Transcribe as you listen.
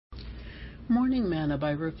Morning Manna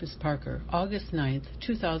by Rufus Parker, August 9th,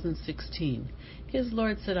 2016. His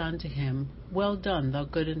Lord said unto him, Well done, thou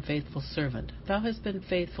good and faithful servant. Thou hast been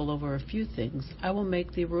faithful over a few things. I will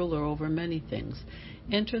make thee ruler over many things.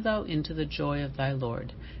 Enter thou into the joy of thy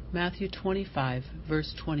Lord. Matthew 25,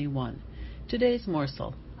 verse 21. Today's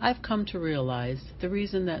morsel. I've come to realize the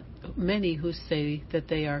reason that many who say that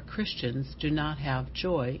they are Christians do not have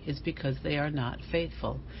joy is because they are not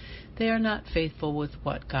faithful. They are not faithful with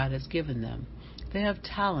what God has given them. They have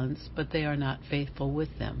talents, but they are not faithful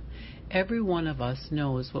with them. Every one of us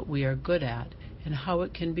knows what we are good at and how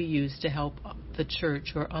it can be used to help the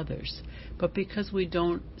church or others. But because we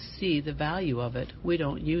don't see the value of it, we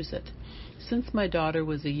don't use it. Since my daughter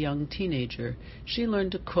was a young teenager, she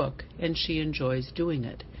learned to cook, and she enjoys doing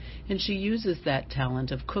it. And she uses that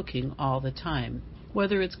talent of cooking all the time.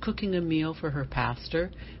 Whether it's cooking a meal for her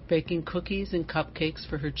pastor, baking cookies and cupcakes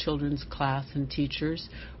for her children's class and teachers,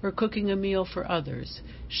 or cooking a meal for others,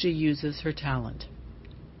 she uses her talent.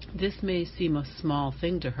 This may seem a small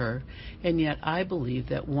thing to her, and yet I believe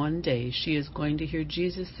that one day she is going to hear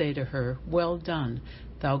Jesus say to her, Well done,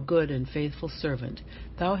 thou good and faithful servant.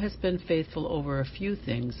 Thou hast been faithful over a few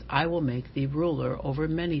things. I will make thee ruler over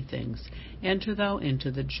many things. Enter thou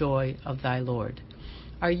into the joy of thy Lord.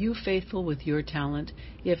 Are you faithful with your talent?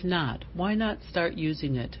 If not, why not start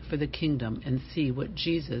using it for the kingdom and see what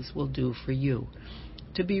Jesus will do for you?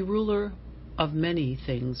 To be ruler of many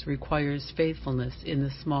things requires faithfulness in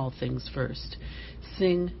the small things first.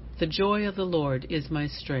 Sing, The joy of the Lord is my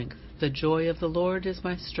strength. The joy of the Lord is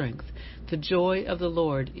my strength. The joy of the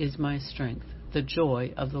Lord is my strength. The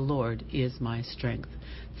joy of the Lord is my strength.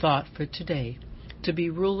 Thought for today. To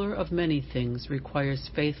be ruler of many things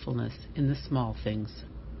requires faithfulness in the small things.